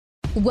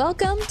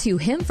Welcome to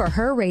Him for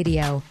Her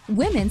Radio,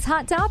 Women's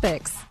Hot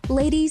Topics.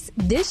 Ladies,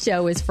 this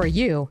show is for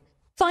you.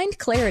 Find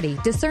clarity,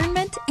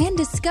 discernment, and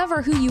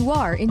discover who you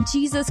are in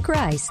Jesus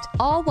Christ,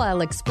 all while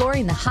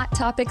exploring the hot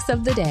topics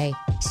of the day.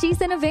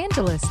 She's an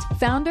evangelist,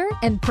 founder,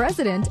 and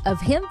president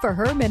of Him for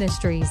Her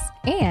Ministries,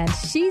 and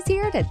she's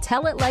here to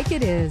tell it like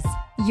it is.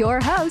 Your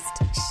host,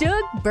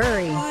 Shug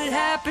Burry. What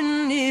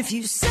happened if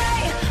you say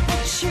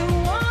what you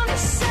want to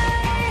say?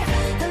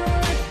 And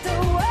let the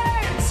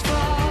words fall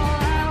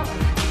out.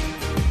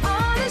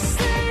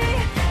 Honestly,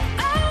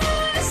 I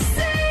want to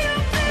see you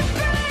be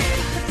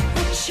brave.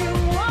 What you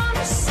want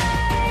to say.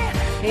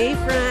 Hey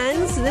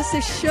friends, this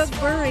is Shug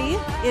Burry,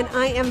 and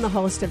I am the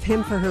host of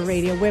Him for Her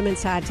Radio,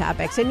 Women's Hot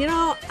Topics. And you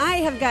know, I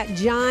have got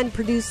John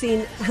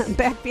producing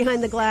back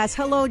behind the glass.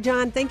 Hello,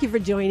 John. Thank you for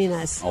joining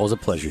us. Always a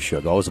pleasure,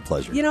 Shug. Always a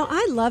pleasure. You know,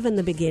 I love in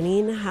the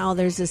beginning how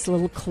there's this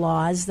little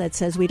clause that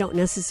says we don't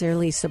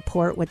necessarily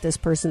support what this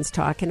person's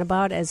talking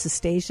about as a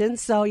station.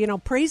 So, you know,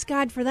 praise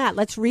God for that.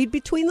 Let's read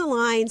between the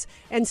lines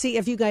and see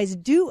if you guys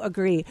do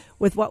agree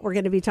with what we're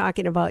going to be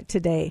talking about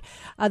today.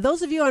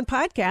 Those of you on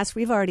podcasts,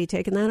 we've already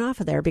taken that off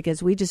of there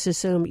because we just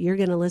assume you're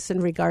going to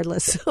listen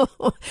regardless. So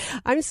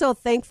I'm so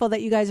thankful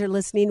that you guys are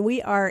listening.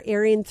 We are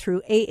airing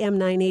through AM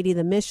 980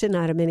 The Mission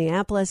out of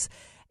Minneapolis,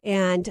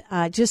 and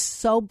just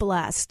so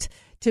blessed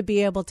to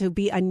be able to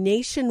be a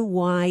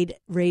nationwide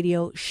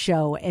radio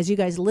show. As you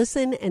guys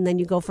listen, and then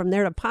you go from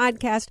there to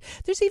podcast,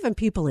 there's even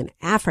people in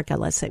Africa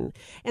listen.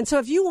 And so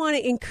if you want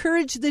to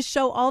encourage this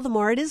show all the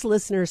more, it is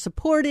listener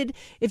supported.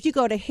 If you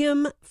go to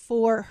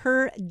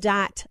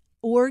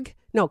himforher.org,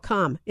 no,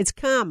 com. It's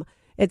com.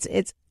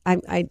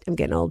 I'm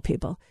getting old,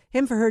 people.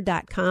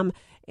 Himforher.com,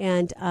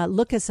 and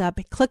look us up.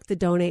 Click the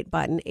donate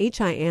button,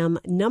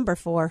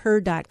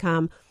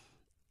 HIM4her.com,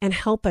 and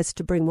help us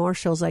to bring more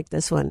shows like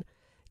this one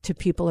to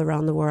people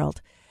around the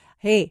world.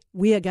 Hey,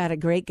 we have got a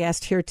great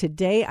guest here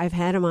today. I've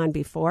had him on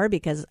before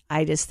because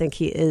I just think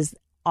he is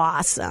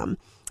awesome.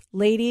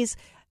 Ladies,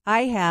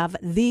 I have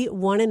the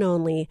one and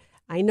only,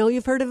 I know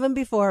you've heard of him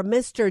before,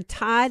 Mr.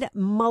 Todd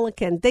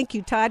Mulliken. Thank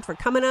you, Todd, for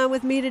coming on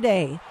with me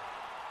today.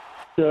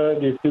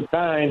 Good. You're too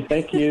kind.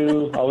 Thank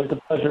you. Always a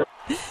pleasure.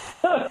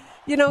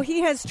 You know, he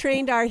has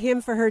trained our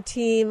Him for Her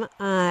team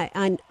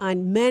on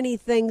many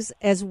things,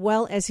 as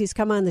well as he's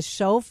come on the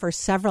show for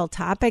several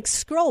topics.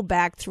 Scroll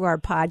back through our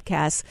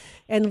podcasts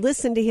and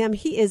listen to him.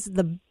 He is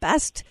the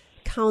best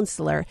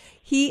counselor.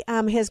 He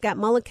has got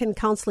Mulliken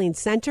Counseling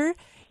Center.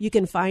 You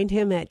can find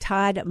him at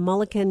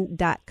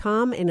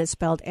toddmulliken.com, and it's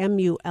spelled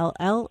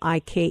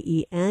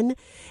Mulliken.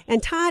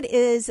 And Todd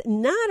is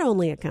not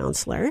only a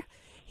counselor,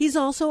 he's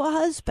also a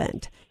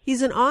husband.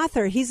 He's an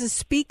author. He's a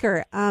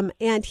speaker,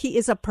 and he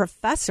is a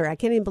professor. I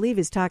can't even believe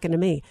he's talking to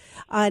me.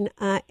 And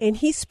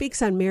he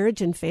speaks on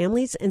marriage and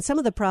families, and some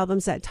of the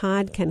problems that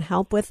Todd can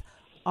help with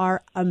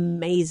are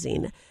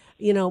amazing.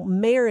 You know,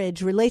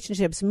 marriage,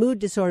 relationships, mood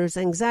disorders,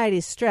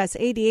 anxiety, stress,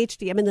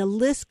 ADHD. I mean, the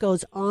list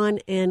goes on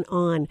and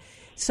on.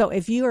 So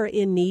if you are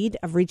in need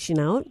of reaching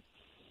out,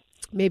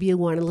 maybe you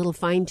want a little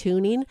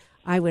fine-tuning,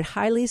 I would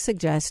highly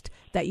suggest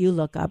that you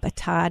look up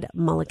Todd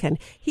Mulliken.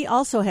 He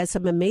also has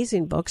some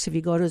amazing books. If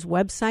you go to his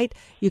website,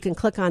 you can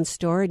click on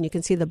store and you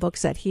can see the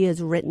books that he has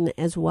written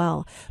as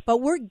well. But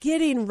we're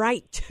getting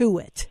right to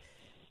it.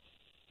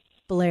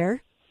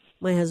 Blair,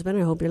 my husband,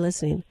 I hope you're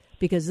listening,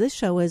 because this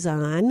show is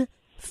on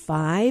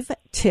 5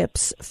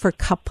 tips for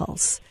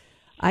couples.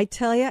 I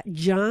tell you,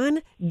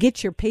 John,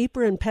 get your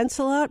paper and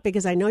pencil out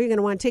because I know you're going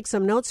to want to take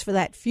some notes for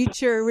that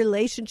future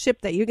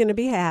relationship that you're going to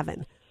be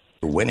having.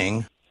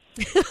 Winning.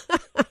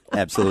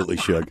 Absolutely,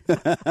 Shug.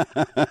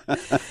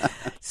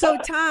 So,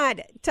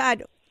 Todd,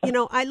 you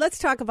know, let's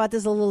talk about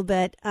this a little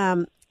bit.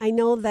 I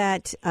know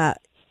that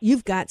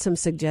you've got some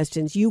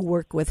suggestions. You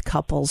work with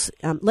couples.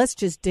 Let's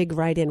just dig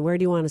right in. Where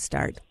do you want to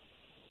start?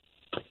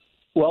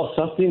 Well,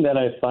 something that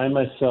I find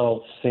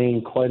myself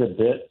saying quite a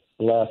bit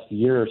the last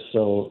year or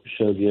so,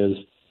 Shug, is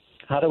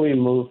how do we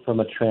move from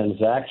a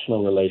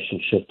transactional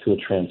relationship to a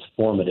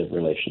transformative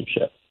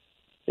relationship?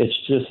 It's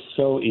just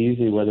so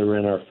easy, whether we're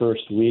in our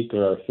first week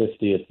or our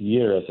 50th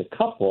year as a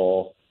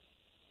couple,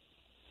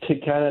 to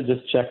kind of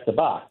just check the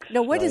box.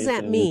 Now, what does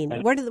that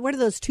mean? What do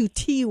those 2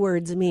 T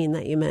words mean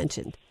that you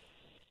mentioned?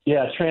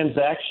 Yeah,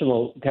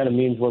 transactional kind of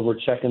means where we're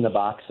checking the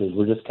boxes.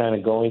 We're just kind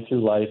of going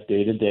through life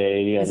day to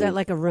day. Is that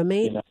like a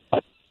roommate? You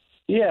know,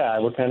 yeah,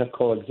 we're kind of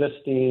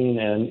coexisting,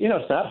 and, you know,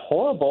 it's not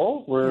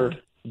horrible. We're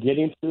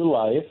getting through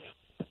life,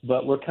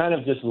 but we're kind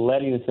of just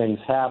letting things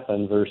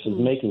happen versus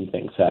making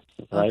things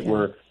happen, right?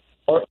 Okay.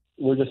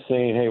 We're just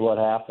saying, hey, what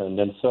happened?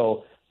 And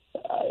so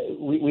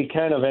we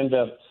kind of end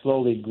up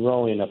slowly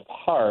growing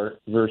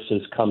apart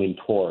versus coming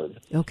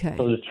toward. Okay.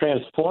 So the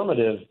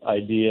transformative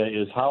idea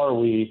is how are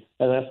we,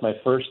 and that's my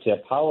first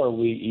tip, how are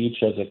we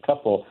each as a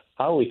couple,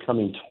 how are we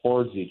coming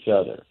towards each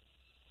other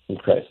in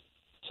Christ?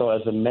 So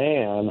as a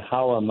man,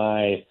 how am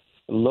I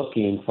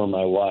looking for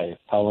my wife?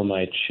 How am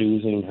I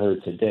choosing her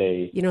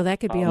today? You know,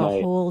 that could be a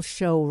whole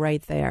show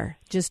right there,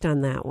 just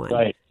on that one.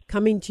 Right.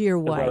 Coming to your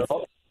wife.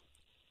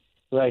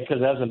 Right,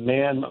 because as a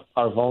man,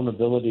 our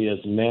vulnerability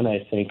as men,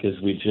 I think, is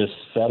we just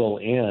settle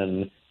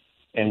in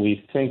and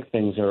we think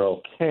things are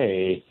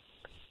okay,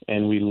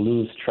 and we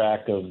lose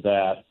track of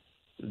that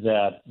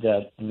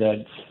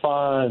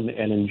fun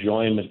and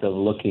enjoyment of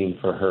looking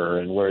for her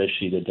and where is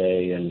she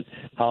today and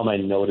how am I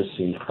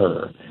noticing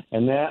her.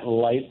 And that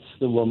lights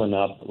the woman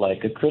up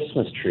like a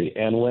Christmas tree.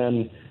 And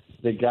when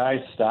the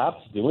guy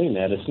stops doing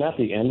that, it's not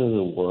the end of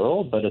the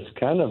world, but it's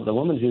kind of, the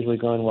woman's usually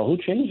going, well, who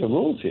changed the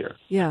rules here?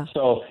 Yeah.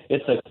 So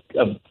it's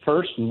a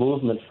first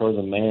movement for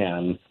the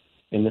man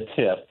in the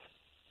tip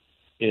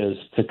is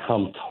to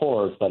come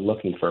towards by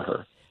looking for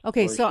her.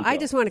 Okay, so I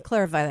just want to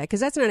clarify that because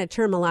that's not a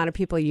term a lot of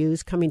people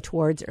use, coming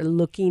towards or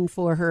looking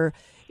for her.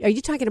 Are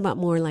you talking about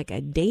more like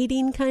a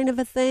dating kind of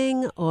a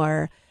thing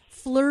or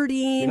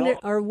flirting,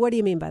 or what do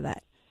you mean by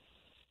that?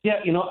 Yeah,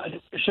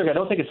 Sugar, I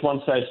don't think it's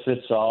one size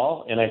fits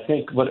all. And I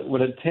think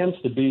what it tends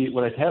to be,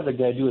 what I'd have the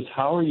guy do is,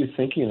 how are you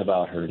thinking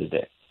about her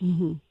today?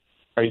 Mm-hmm.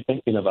 Are you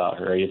thinking about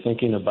her? Are you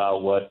thinking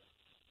about what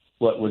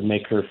would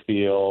make her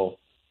feel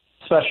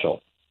special?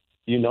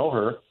 You know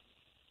her.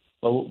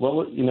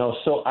 Well,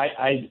 so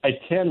I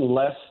tend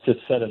less to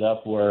set it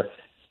up where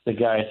the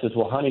guy says,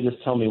 well, honey,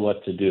 just tell me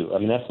what to do. I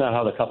mean, that's not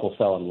how the couple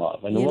fell in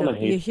love. And the woman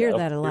hates you hear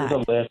that a lot.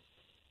 Here's a list.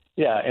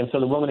 Yeah, and so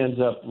the woman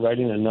ends up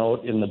writing a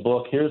note in the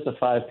book, here's the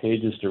 5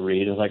 pages to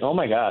read. And it's like, oh,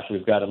 my gosh,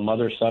 we've got a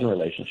mother-son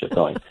relationship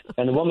going.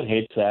 And the woman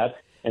hates that,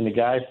 and the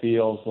guy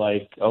feels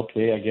like,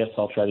 okay, I guess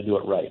I'll try to do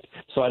it right.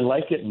 So I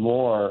like it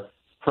more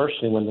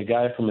personally when the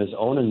guy from his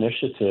own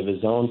initiative,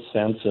 his own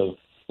sense of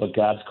what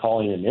God's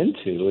calling him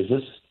into, is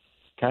this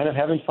kind of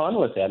having fun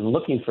with that and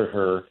looking for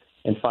her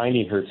and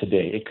finding her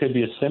today. It could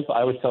be as simple.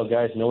 I would tell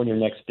guys, know when your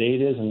next date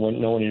is and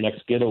know when your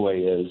next getaway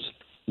is.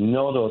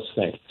 Know those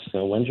things.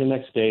 So when's your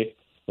next date?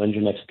 When's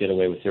your next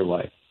getaway with your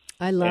wife?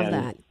 I love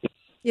that.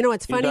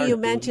 It's funny you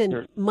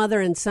mentioned mother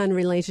and son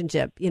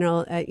relationship.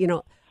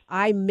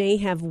 I may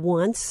have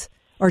once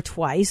or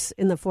twice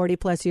in the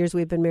 40-plus years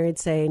we've been married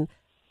saying,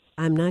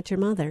 I'm not your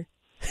mother.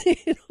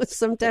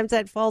 Sometimes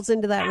that falls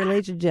into that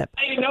relationship.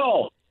 I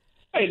know.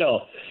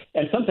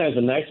 And sometimes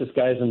the nicest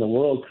guys in the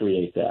world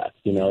create that.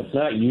 It's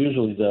not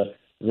usually the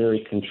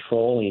very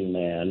controlling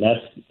man.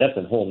 That's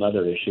a whole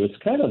other issue. It's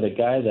kind of the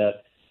guy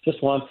that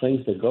just wants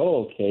things to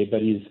go okay,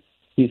 but he's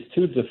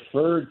too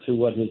deferred to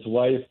what his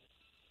wife's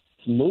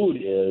mood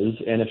is.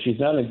 And if she's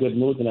not in a good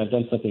mood, then I've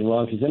done something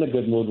wrong. If she's in a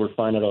good mood, we're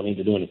fine. I don't need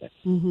to do anything.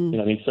 Mm-hmm. You know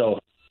what I mean? So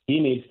he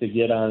needs to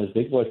get on his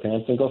big boy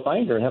pants and go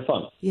find her and have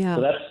fun. Yeah.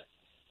 So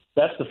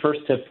that's the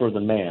first tip for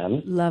the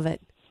man. Love it.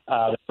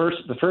 The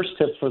first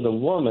tip for the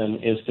woman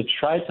is to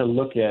try to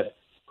look at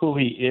who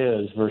he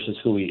is versus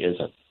who he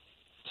isn't.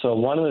 So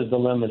one of the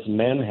dilemmas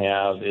men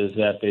have is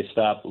that they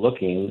stop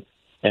looking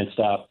and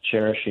stop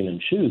cherishing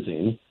and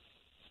choosing.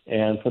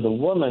 And for the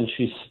woman,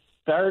 she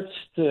starts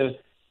to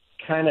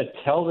kind of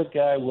tell the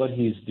guy what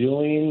he's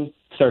doing,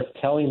 starts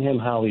telling him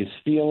how he's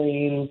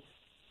feeling,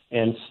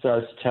 and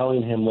starts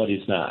telling him what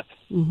he's not.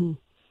 Mm-hmm.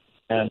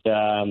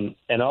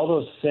 And all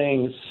those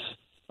things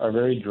are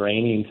very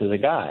draining to the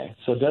guy.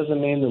 So it doesn't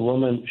mean the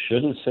woman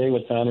shouldn't say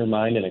what's on her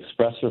mind and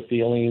express her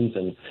feelings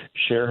and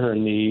share her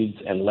needs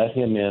and let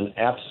him in.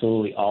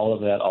 Absolutely all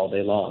of that all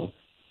day long.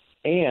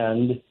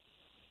 And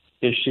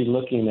is she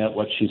looking at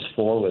what she's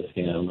for with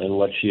him and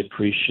what she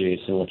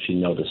appreciates and what she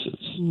notices?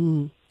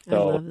 I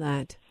love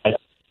that.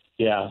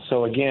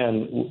 So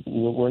again,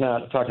 we're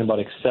not talking about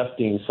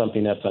accepting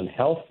something that's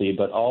unhealthy,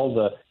 but all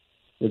the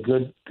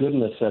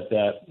goodness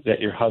that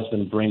your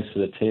husband brings to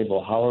the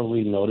table, how are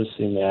we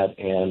noticing that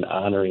and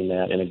honoring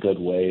that in a good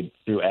way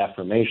through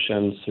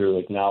affirmations, through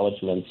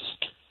acknowledgments?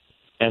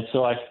 And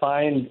so I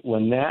find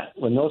when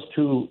those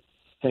two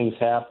things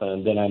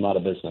happen, then I'm out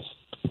of business.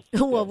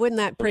 Well, wouldn't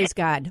that, praise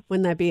God,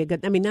 wouldn't that be a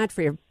good, not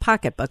for your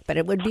pocketbook, but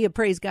it would be a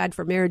praise God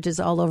for marriages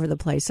all over the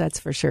place, that's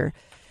for sure.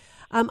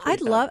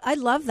 I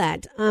love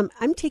that.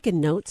 I'm taking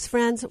notes,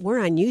 friends. We're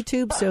on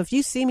YouTube, so if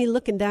you see me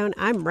looking down,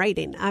 I'm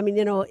writing.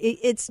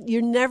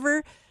 You're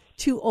never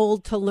too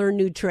old to learn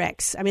new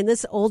tricks.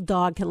 This old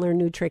dog can learn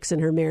new tricks in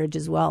her marriage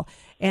as well.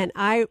 And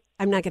I'm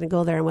not going to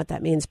go there on what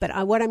that means,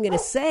 but what I'm going to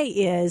say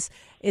is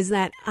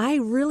that I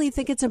really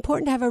think it's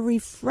important to have a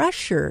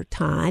refresher,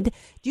 Todd.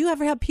 Do you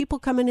ever have people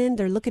coming in,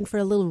 they're looking for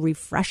a little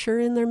refresher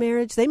in their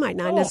marriage? They might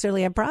not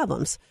necessarily have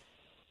problems.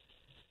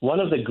 One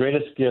of the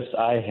greatest gifts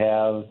I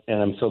have,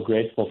 and I'm so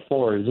grateful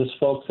for, is just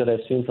folks that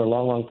I've seen for a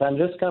long, long time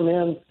just come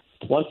in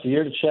once a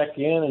year to check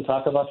in and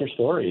talk about their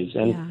stories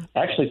and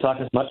actually talk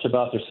as much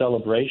about their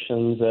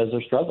celebrations as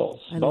their struggles.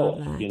 I love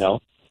that.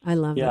 I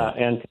love that. Yeah,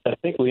 and I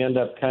think we end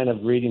up kind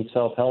of reading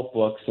self-help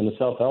books, and the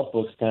self-help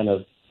books kind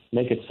of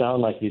make it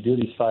sound like you do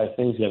these 5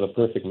 things, you have a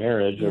perfect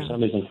marriage, or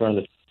somebody's in front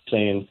of the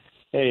saying,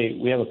 hey,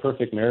 we have a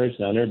perfect marriage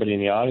now, and everybody in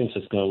the audience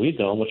is going, we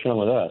don't, what's wrong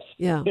with us?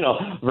 Yeah.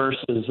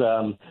 Versus,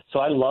 so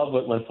I love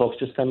it when folks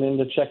just come in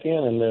to check in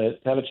and to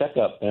have a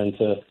checkup and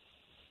to,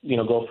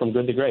 go from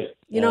good to great.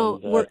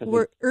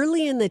 We're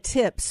early in the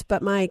tips,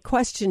 but my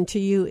question to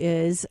you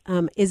is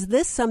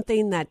this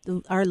something that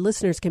our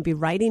listeners can be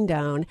writing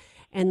down?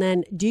 And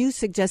then do you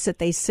suggest that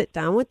they sit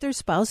down with their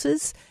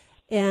spouses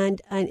and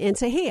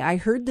say, hey, I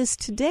heard this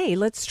today.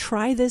 Let's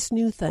try this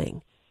new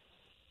thing.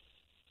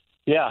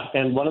 Yeah,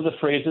 and one of the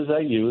phrases I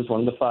use, one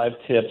of the 5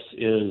 tips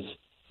is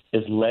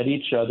let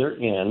each other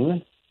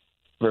in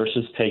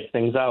versus take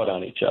things out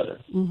on each other.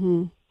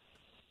 Mm-hmm.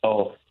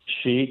 So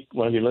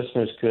one of your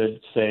listeners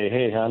could say,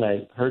 hey, hon,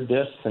 I heard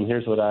this, and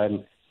here's what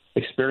I'm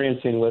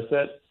experiencing with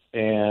it,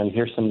 and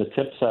here's some of the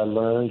tips I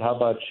learned. How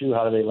about you?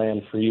 How do they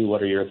land for you?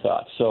 What are your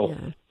thoughts? So,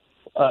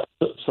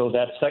 so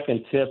that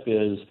second tip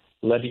is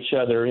let each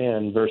other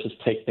in versus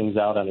take things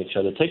out on each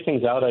other. Take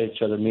things out on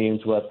each other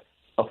means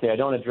I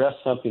don't address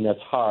something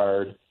that's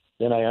hard,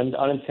 then I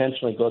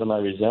unintentionally go to my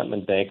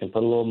resentment bank and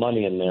put a little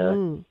money in there,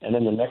 and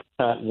then the next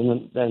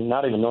time, then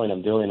not even knowing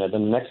I'm doing it,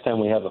 then the next time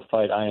we have a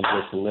fight, I am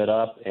just lit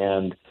up,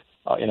 and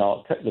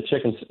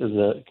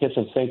the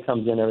kitchen sink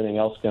comes in, everything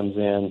else comes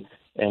in,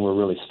 and we're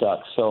really stuck.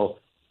 So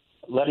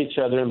let each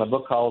other in. My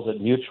book calls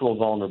it mutual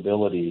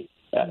vulnerability,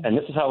 and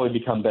this is how we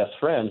become best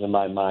friends in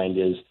my mind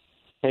is,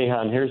 hey,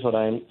 hon, here's what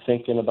I'm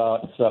thinking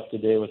about stuff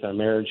today with our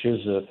marriage.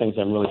 Here's the things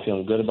I'm really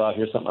feeling good about.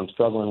 Here's something I'm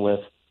struggling with.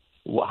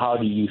 How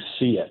do you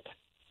see it?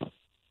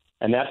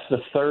 And that's the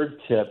third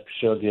tip,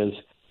 Shug, is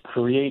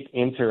create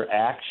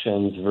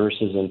interactions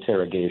versus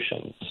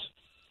interrogations.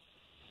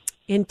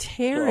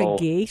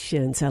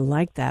 Interrogations. I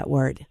like that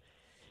word.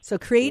 So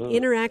create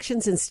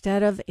interactions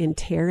instead of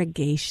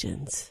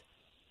interrogations.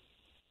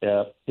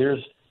 Yeah.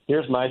 Here's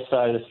my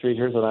side of the street.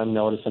 Here's what I'm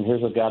noticing.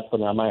 Here's what God put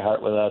on my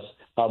heart with us.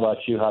 How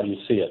about you? How do you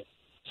see it?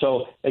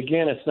 So,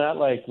 again, it's not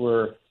like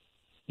we're,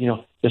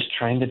 just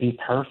trying to be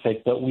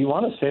perfect, but we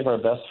want to save our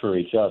best for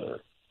each other.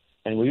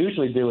 And we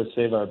usually do is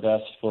save our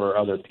best for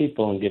other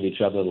people and give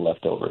each other the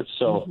leftovers.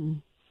 So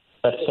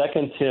that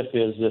second tip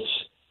is this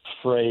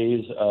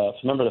phrase.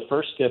 Remember, the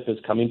first tip is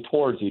coming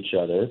towards each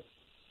other.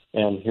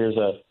 And here's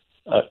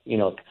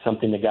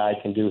something the guy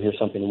can do. Here's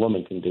something the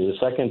woman can do. The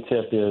second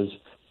tip is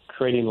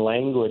creating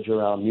language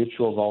around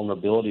mutual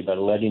vulnerability by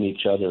letting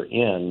each other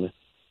in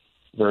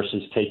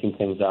versus taking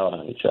things out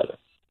on each other.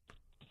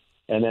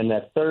 And then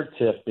that third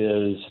tip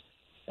is,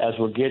 as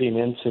we're getting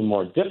into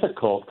more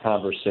difficult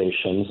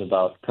conversations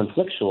about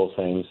conflictual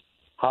things,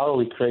 how are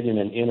we creating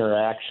an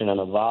interaction and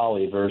a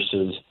volley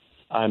versus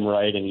I'm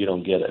right and you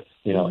don't get it,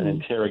 an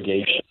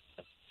interrogation,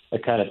 a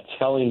kind of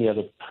telling the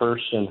other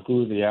person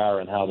who they are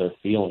and how they're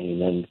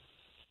feeling.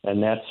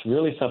 And that's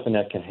really something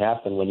that can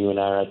happen when you and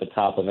I are at the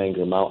top of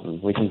Anger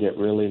Mountain. We can get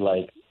really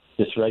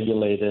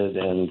dysregulated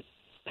and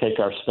take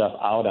our stuff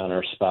out on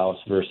our spouse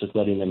versus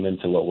letting them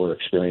into what we're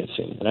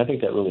experiencing. And I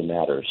think that really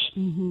matters.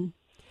 Mm-hmm.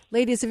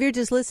 Ladies, if you're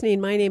just listening,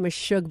 my name is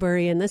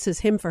Shugbury, and this is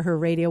Him for Her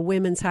Radio,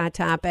 Women's Hot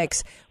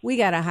Topics. We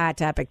got a hot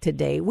topic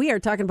today. We are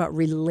talking about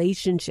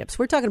relationships.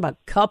 We're talking about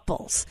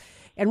couples.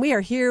 And we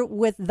are here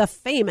with the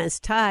famous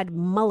Todd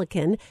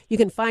Mulliken. You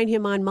can find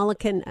him on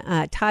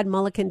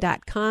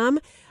toddmulliken.com.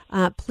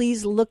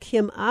 Please look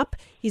him up.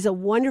 He's a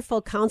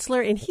wonderful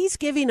counselor, and he's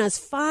giving us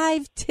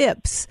 5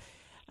 tips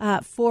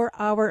for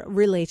our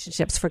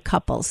relationships, for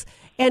couples.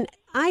 And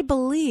I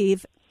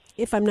believe,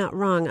 if I'm not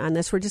wrong on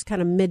this, we're just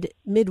kind of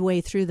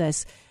midway through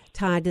this,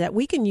 Todd, that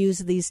we can use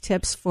these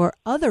tips for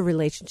other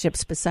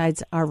relationships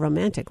besides our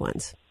romantic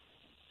ones.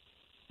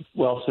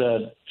 Well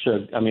said,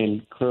 Shug. I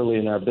mean, clearly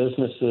in our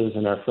businesses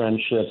and our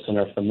friendships and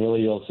our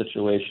familial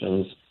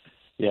situations,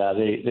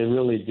 they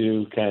really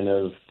do kind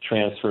of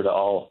transfer to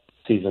all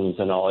seasons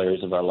and all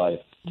areas of our life,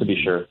 to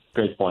be sure.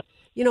 Great point.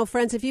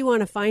 Friends, if you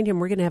want to find him,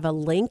 we're going to have a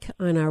link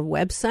on our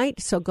website.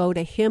 So go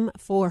to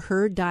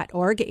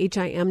himforher.org,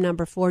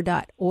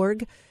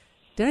 HIM4.org.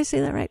 Did I say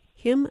that right?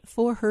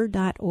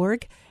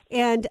 himforher.org.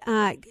 And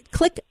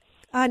click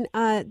on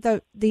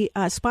the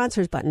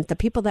sponsors button, the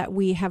people that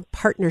we have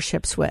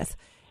partnerships with.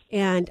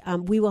 And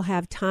we will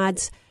have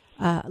Todd's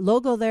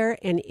logo there,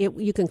 and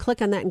you can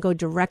click on that and go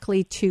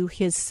directly to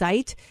his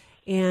site.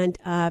 And,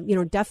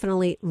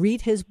 definitely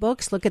read his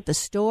books, look at the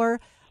store,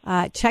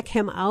 check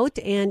him out.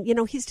 And,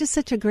 he's just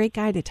such a great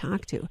guy to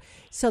talk to.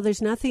 So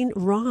there's nothing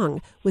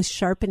wrong with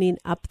sharpening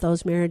up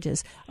those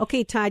marriages.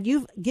 Okay, Todd,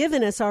 you've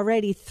given us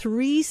already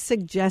 3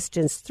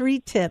 suggestions, 3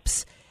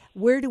 tips.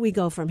 Where do we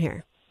go from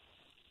here?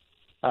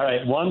 All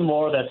right, one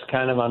more that's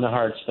kind of on the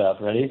hard stuff.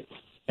 Ready?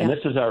 And this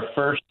is our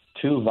first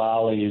 2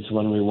 volleys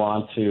when we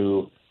want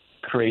to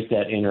create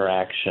that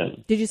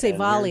interaction. Did you say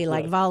volley,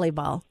 like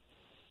volleyball?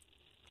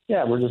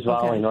 Yeah, we're just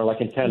volleying, or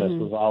like in tennis,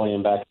 we're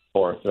volleying back and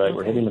forth, right? Okay.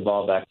 We're hitting the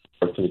ball back and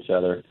forth to each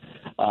other.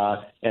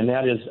 And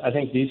that is, I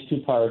think these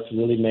 2 parts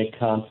really make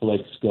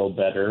conflicts go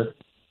better.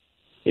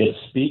 It's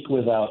speak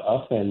without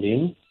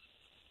offending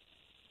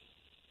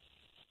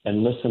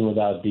and listen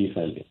without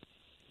defending.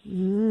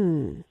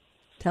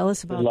 Tell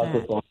us about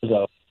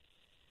that.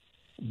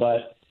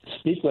 But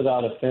speak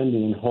without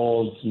offending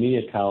holds me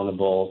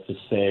accountable to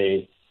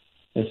say,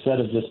 instead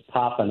of just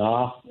popping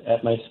off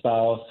at my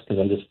spouse because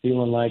I'm just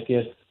feeling like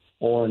it,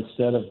 or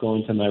instead of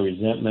going to my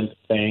resentment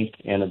bank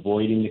and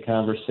avoiding the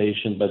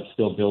conversation but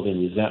still building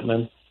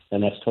resentment,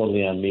 and that's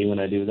totally on me when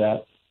I do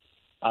that,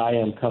 I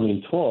am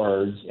coming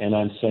towards and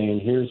I'm saying,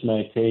 here's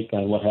my take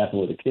on what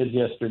happened with the kids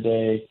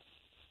yesterday,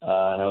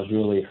 and I was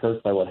really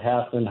hurt by what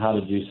happened. How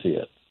did you see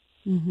it?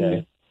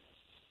 Okay.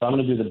 So I'm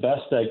going to do the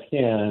best I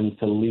can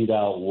to lead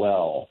out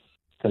well.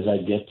 because I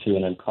get to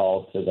and I'm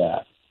called to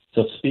that.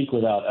 So speak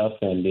without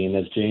offending,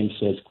 as James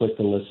says, quick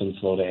to listen,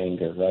 slow to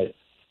anger, right?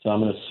 So I'm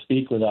going to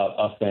speak without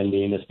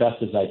offending as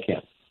best as I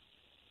can.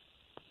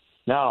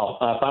 Now,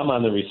 if I'm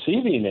on the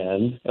receiving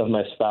end of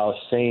my spouse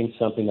saying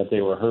something that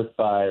they were hurt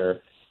by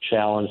or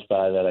challenged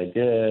by that I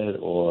did,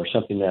 or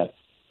something that,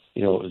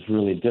 was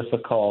really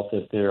difficult,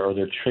 that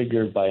they're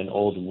triggered by an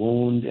old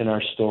wound in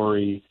our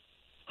story,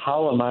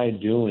 how am I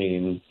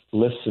doing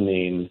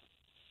listening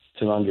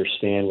to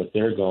understand what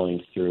they're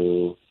going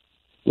through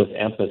with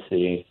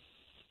empathy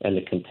and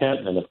the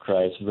contentment of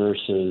Christ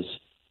versus,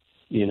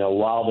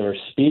 while they're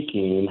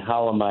speaking,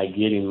 how am I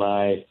getting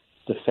my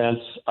defense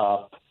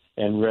up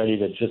and ready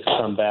to just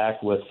come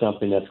back with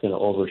something that's going to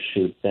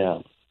overshoot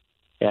them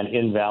and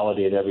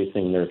invalidate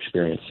everything they're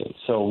experiencing.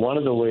 So one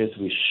of the ways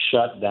we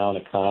shut down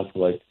a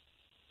conflict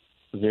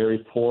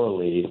very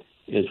poorly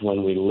is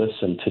when we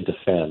listen to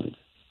defend.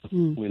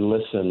 We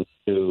listen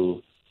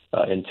to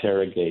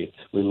interrogate.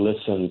 We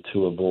listen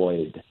to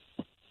avoid.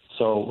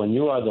 So when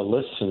you are the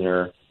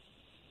listener,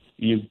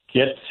 you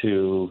get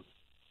to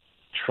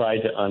try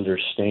to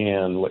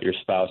understand what your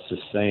spouse is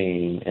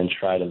saying and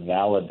try to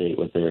validate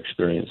what they're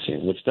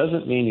experiencing, which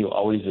doesn't mean you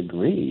always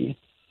agree.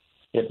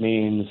 It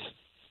means,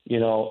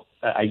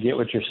 I get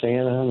what you're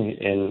saying, honey,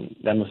 and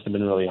that must have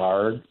been really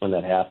hard when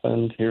that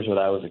happened. Here's what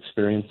I was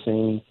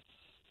experiencing,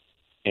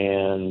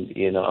 and,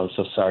 I'm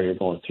so sorry you're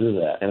going through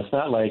that. And it's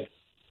not like,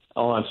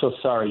 oh, I'm so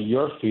sorry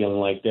you're feeling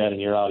like that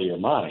and you're out of your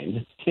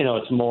mind.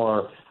 It's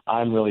more,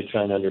 I'm really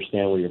trying to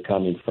understand where you're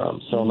coming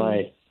from. So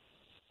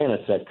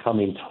it's that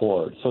coming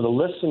toward. So the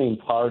listening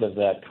part of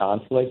that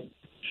conflict,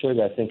 Shug,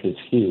 I think is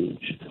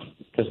huge,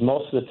 because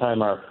most of the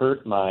time our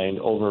hurt mind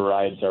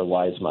overrides our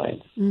wise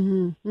mind.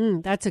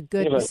 That's a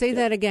good, say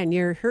that again,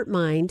 your hurt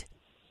mind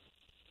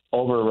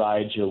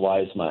overrides your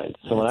wise mind.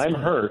 So when I'm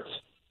hurt,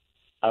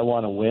 I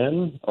want to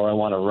win or I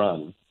want to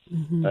run,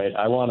 right?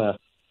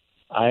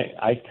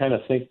 I kind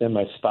of think that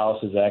my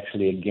spouse is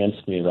actually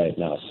against me right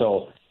now.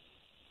 So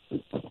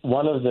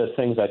one of the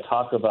things I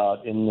talk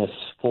about in this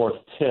fourth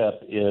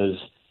tip is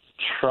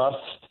trust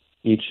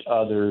each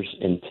other's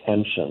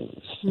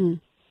intentions.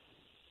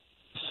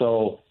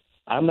 So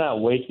I'm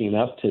not waking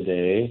up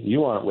today,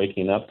 you aren't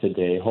waking up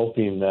today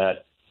hoping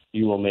that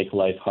you will make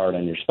life hard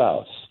on your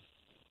spouse.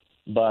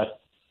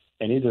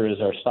 And neither is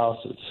our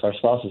spouses. Our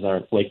spouses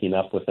aren't waking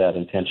up with that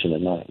intention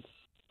in mind.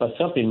 But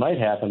something might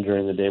happen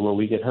during the day where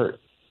we get hurt.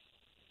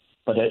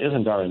 But that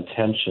isn't our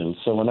intention.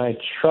 So when I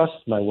trust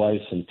my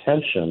wife's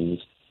intentions,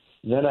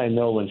 then I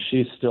know when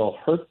she's still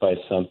hurt by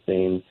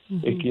something,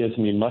 it gives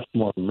me much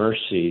more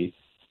mercy,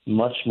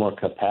 much more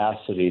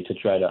capacity to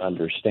try to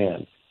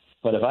understand.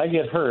 But if I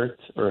get hurt,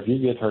 or if you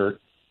get hurt,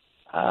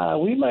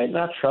 we might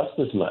not trust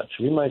as much.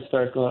 We might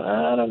start going,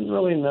 I don't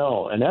really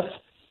know. And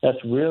that's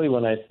really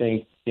when I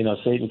think,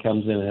 Satan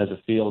comes in and has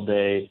a field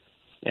day,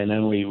 and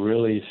then we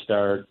really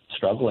start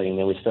struggling,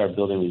 and we start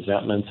building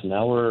resentments, and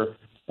now we're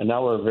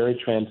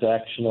very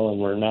transactional, and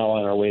we're now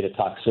on our way to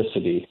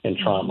toxicity and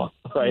trauma,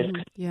 right?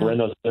 We're in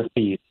those other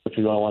P's, which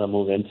we don't want to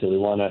move into. We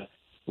want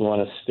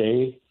to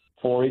stay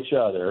for each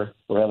other.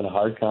 We're having a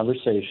hard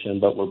conversation,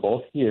 but we're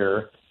both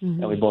here,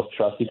 and we both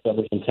trust each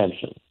other's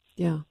intention.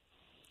 Yeah.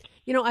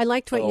 I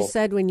liked what you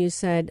said when you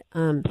said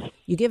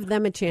you give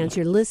them a chance,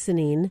 you're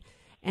listening,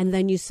 and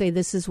then you say,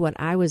 this is what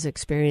I was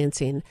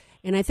experiencing.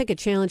 And I think a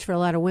challenge for a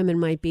lot of women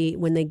might be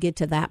when they get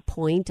to that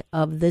point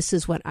of this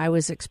is what I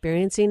was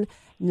experiencing,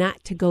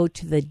 not to go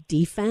to the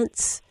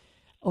defense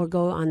or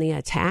go on the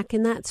attack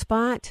in that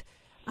spot.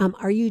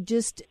 Are you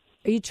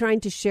trying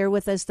to share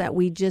with us that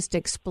we just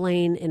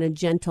explain in a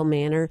gentle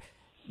manner,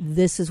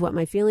 this is what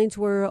my feelings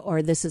were,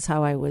 or this is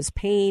how I was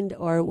pained,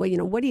 or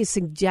what do you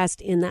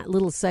suggest in that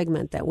little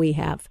segment that we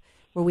have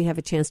where we have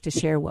a chance to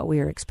share what we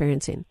are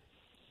experiencing?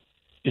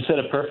 You said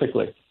it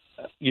perfectly.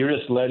 You're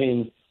just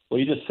letting, what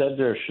you just said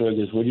there, Shug,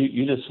 is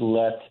you just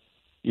let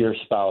your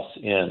spouse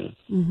in.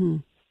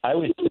 I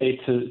would say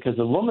because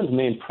the woman's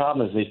main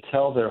problem is they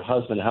tell their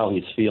husband how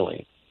he's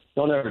feeling.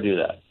 Don't ever do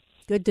that.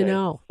 Good to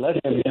know. Let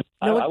him in.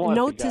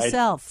 Note to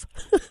self.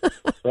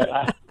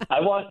 Right?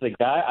 I want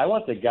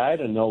the guy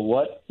to know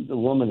what the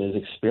woman is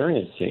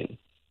experiencing,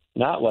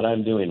 not what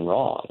I'm doing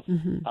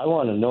wrong. I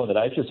want to know that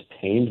I just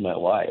pained my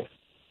wife.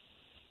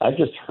 I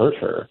just hurt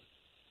her.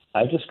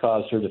 I've just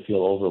caused her to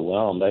feel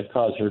overwhelmed. I've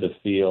caused her to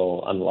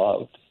feel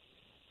unloved.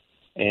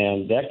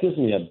 And that gives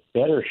me a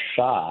better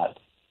shot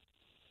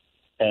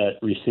at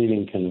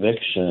receiving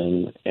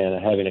conviction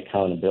and having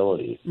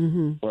accountability.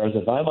 Whereas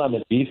if I'm on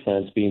the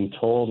defense being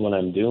told what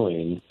I'm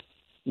doing,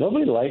 I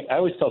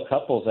always tell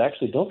couples,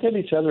 actually, don't give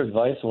each other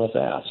advice unless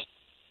asked.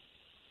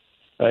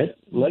 Right?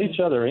 Let each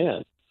other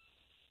in.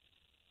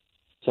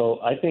 So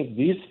I think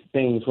these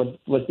things,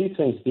 what these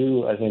things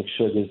do, I think,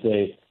 Shug, is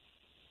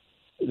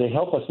they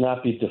help us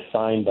not be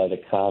defined by the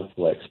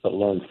conflicts, but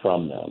learn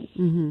from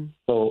them.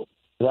 So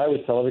I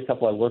always tell every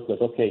couple I work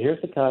with, okay,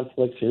 here's the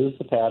conflicts, here's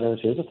the patterns,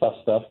 here's the tough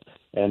stuff,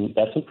 and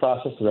that's in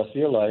process the rest of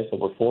your life, but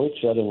we're for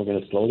each other, and we're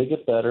going to slowly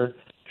get better.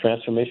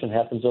 Transformation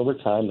happens over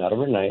time, not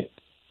overnight.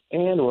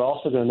 And we're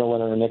also going to know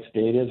when our next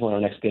date is, when our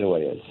next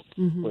getaway is.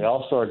 Mm-hmm. We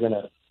also are going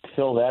to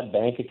fill that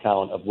bank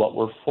account of what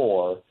we're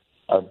for,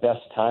 our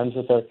best times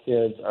with our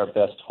kids, our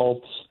best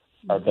hopes,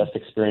 our best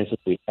experiences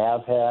we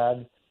have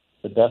had,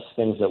 the best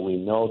things that we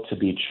know to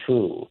be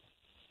true.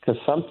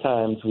 Because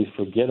sometimes we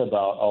forget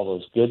about all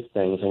those good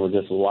things and we're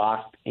just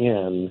locked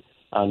in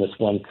on this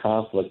one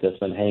conflict that's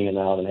been hanging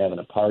out and having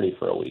a party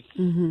for a week.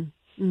 Mm-hmm.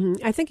 Mm-hmm.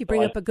 I think you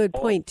bring up a good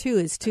point, too,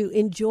 is to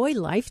enjoy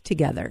life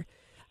together.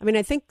 I mean,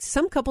 I think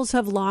some couples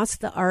have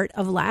lost the art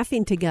of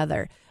laughing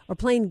together or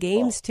playing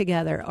games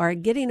together or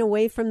getting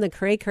away from the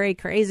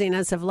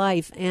craziness of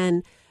life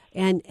and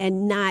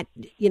not,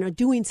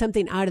 doing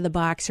something out of the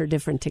box or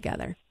different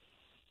together.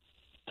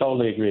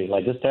 Totally agree.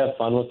 Like, just have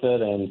fun with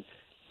it, and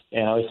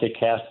I always say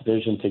cast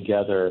vision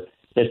together.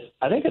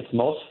 I think it's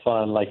most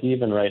fun, like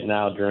even right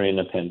now during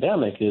the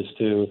pandemic, is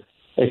to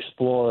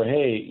explore,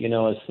 hey,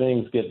 as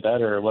things get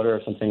better, what are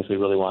some things we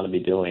really want to be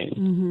doing?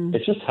 Mm-hmm.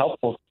 It's just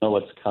helpful to know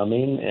what's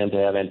coming and to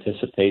have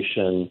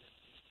anticipation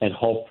and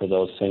hope for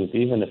those things,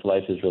 even if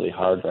life is really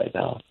hard right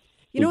now.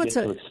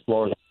 To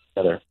explore that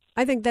together.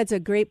 I think that's a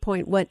great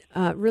point. What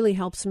really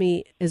helps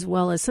me as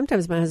well is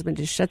sometimes my husband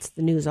just shuts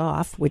the news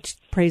off, which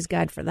praise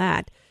God for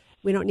that.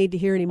 We don't need to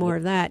hear any more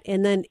of that.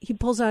 And then he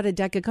pulls out a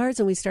deck of cards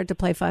and we start to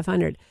play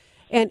 500.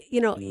 And,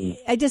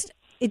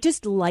 it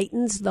just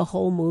lightens the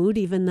whole mood,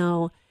 even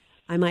though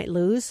I might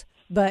lose.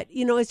 But,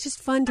 it's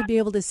just fun to be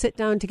able to sit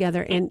down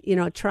together and,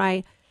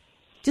 try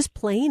just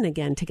playing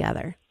again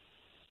together.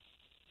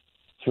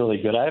 It's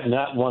really good. I have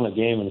not won a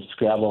game in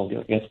Scrabble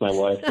against my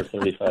wife for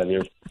 35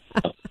 years.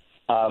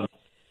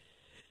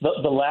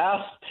 The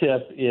last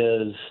tip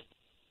is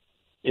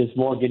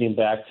more getting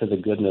back to the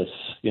goodness.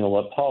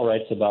 What Paul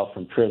writes about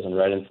from prison,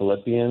 right, in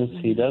Philippians. Mm-hmm.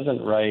 He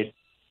doesn't write,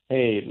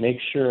 hey, make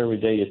sure every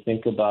day you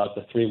think about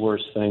the 3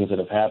 worst things that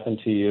have happened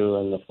to you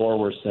and the 4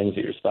 worst things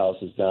that your spouse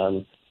has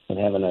done, and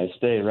have a nice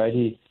day, right?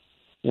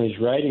 He's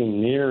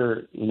writing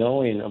near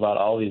knowing about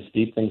all these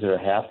deep things that are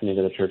happening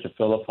to the Church of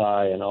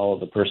Philippi and all of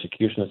the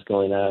persecution that's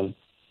going on.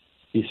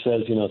 He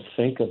says,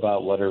 think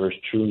about whatever is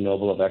true,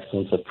 noble, of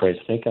excellence, of praise.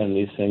 Think on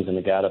these things, and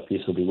the God of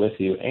peace will be with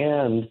you.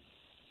 And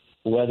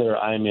whether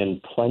I'm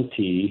in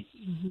plenty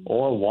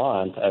or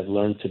want, I've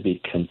learned to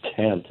be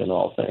content in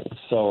all things.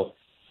 So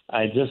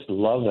I just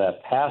love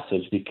that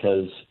passage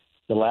because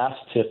the last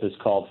tip is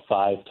called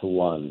 5 to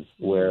 1,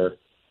 where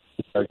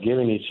we are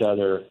giving each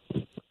other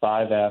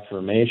 5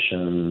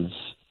 affirmations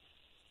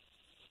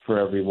for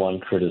every 1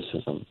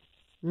 criticism.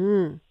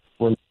 Mm.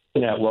 We're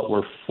looking at what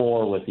we're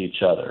for with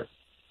each other.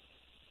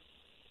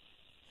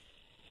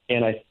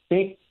 And I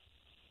think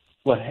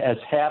what has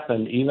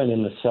happened, even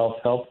in the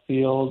self-help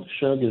field,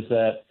 Shug, is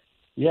that,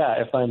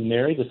 if I'm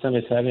married to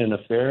somebody who's having an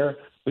affair,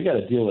 we got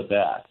to deal with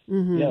that.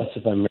 Mm-hmm. Yes,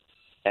 if I'm married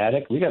to an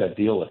addict, we got to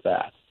deal with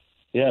that.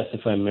 Yes,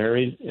 if I'm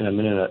married and I'm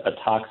in a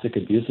toxic,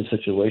 abusive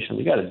situation,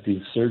 we got to do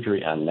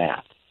surgery on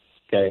that.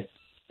 Okay?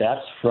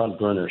 That's front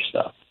burner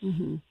stuff.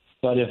 Mm-hmm.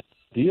 But if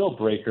a deal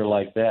breaker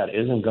like that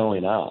isn't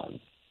going on,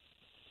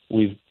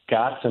 we've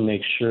got to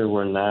make sure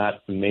we're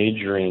not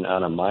majoring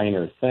on a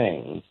minor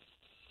thing.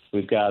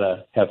 We've got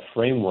to have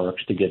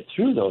frameworks to get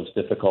through those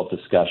difficult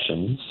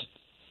discussions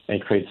and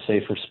create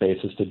safer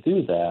spaces to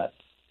do that.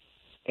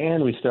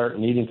 And we start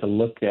needing to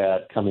look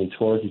at coming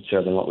towards each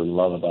other and what we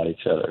love about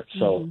each other.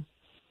 So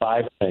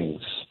 5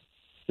 things,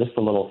 just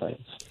the little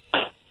things.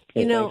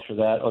 Okay, thanks for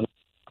that. Oh,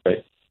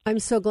 great. I'm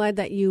so glad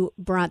that you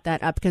brought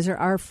that up because there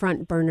are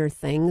front burner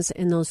things,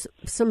 and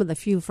some of the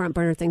few front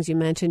burner things you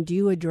mentioned, do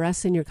you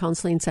address in your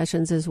counseling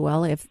sessions as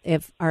well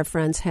if our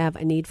friends have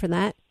a need for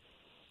that?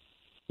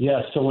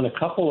 Yeah, so when a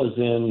couple is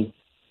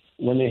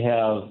when they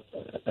have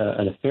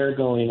an affair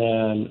going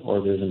on,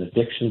 or there's an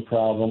addiction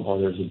problem, or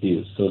there's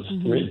abuse. So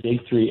it's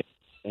big 3.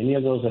 Any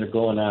of those that are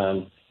going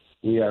on,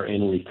 we are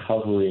in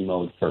recovery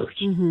mode first.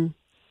 Mm-hmm.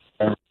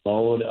 Our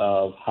mode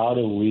of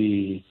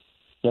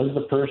does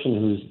the person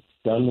who's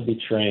done the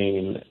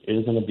betraying,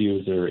 is an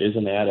abuser, is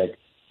an addict,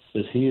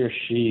 does he or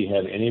she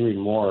have any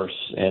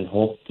remorse and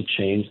hope to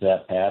change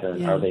that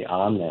pattern? Yeah. Are they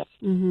on that?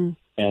 Mm-hmm.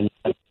 And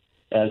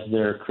as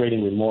they're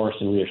creating remorse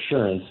and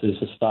reassurance, is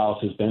the spouse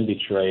who's been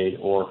betrayed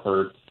or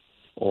hurt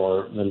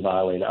or been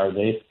violated, are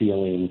they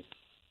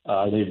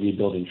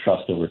rebuilding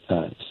trust over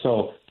time?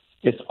 So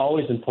it's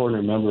always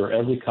important to remember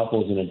every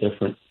couple is in a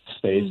different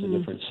space, a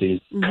different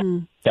season. Mm-hmm.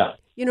 Yeah.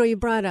 You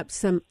brought up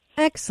some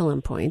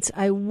excellent points.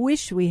 I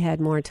wish we had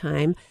more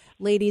time.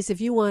 Ladies,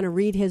 if you want to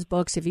read his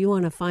books, if you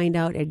want to find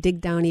out and dig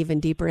down even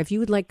deeper, if you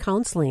would like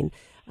counseling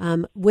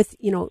with,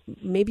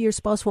 maybe your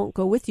spouse won't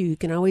go with you. You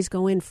can always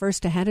go in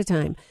first ahead of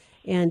time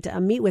and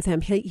meet with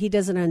him. He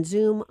does it on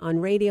Zoom, on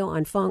radio,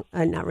 on phone,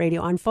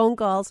 on phone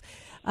calls.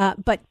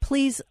 But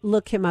please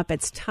look him up.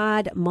 It's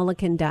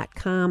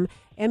ToddMulliken.com,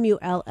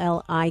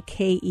 MULLIKEN.com.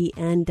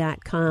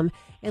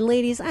 And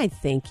ladies, I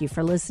thank you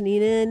for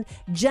listening in.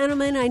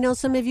 Gentlemen, I know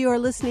some of you are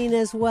listening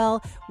as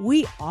well.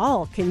 We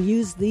all can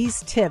use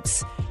these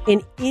tips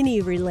in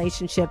any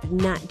relationship,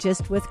 not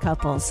just with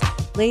couples.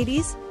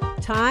 Ladies,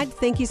 Todd,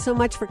 thank you so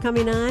much for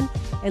coming on.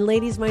 And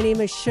ladies, my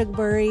name is Shug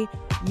Burry.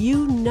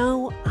 You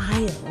know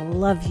I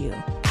love you.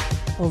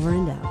 Over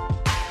and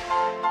out.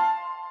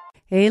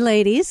 Hey,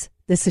 ladies.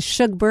 This is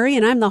Shug Burry,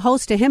 and I'm the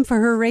host of Him for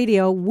Her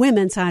Radio,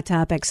 Women's Hot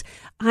Topics.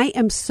 I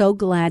am so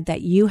glad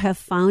that you have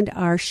found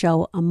our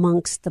show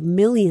amongst the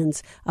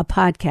millions of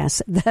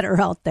podcasts that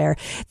are out there.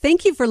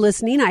 Thank you for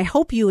listening. I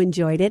hope you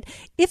enjoyed it.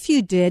 If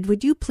you did,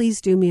 would you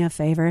please do me a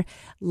favor?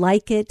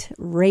 Like it,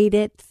 rate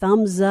it,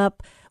 thumbs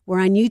up. We're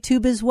on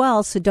YouTube as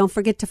well, so don't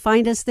forget to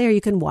find us there.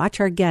 You can watch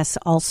our guests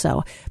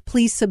also.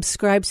 Please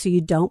subscribe so you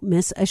don't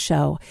miss a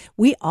show.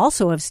 We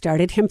also have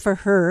started Him for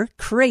Her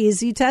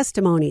Crazy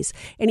Testimonies,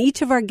 and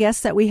each of our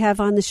guests that we have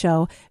on the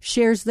show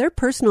shares their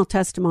personal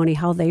testimony,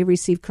 how they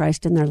received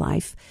Christ in their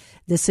life.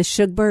 This is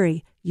Shug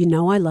Burry. You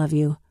know I love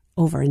you.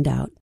 Over and out.